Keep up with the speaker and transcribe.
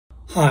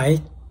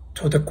Hi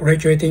to the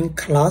graduating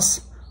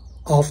class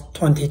of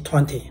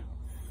 2020.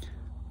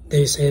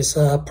 This is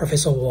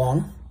Professor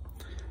Uang.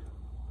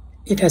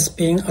 It has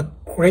been a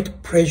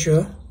great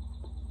pleasure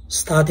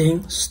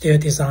studying steel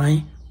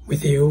design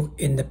with you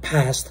in the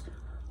past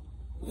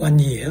 1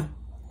 year,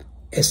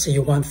 SE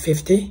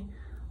 150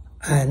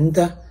 and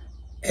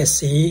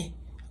SE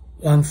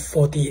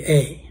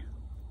 140A.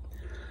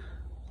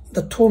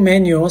 The two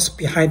manuals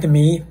behind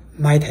me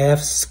might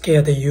have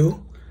scared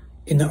you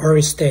in the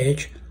early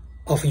stage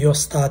of your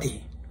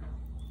study,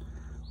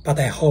 but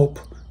I hope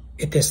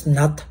it is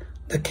not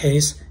the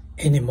case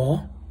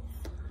anymore.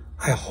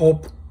 I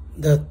hope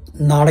the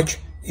knowledge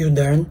you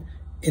learn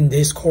in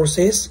these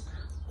courses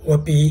will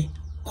be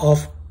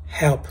of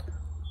help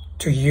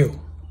to you.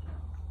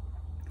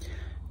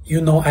 You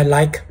know I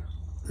like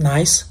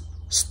nice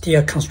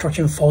steel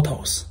construction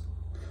photos,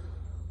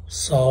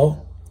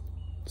 so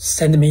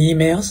send me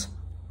emails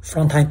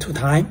from time to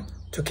time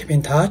to keep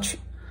in touch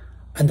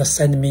and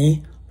send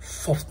me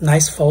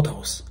nice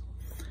photos,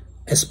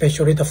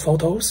 especially the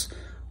photos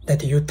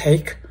that you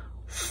take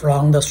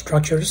from the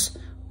structures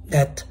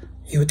that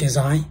you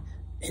design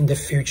in the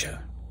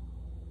future.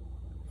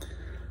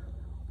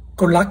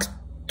 Good luck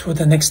to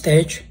the next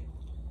stage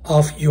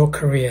of your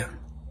career.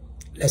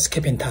 Let's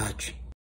keep in touch.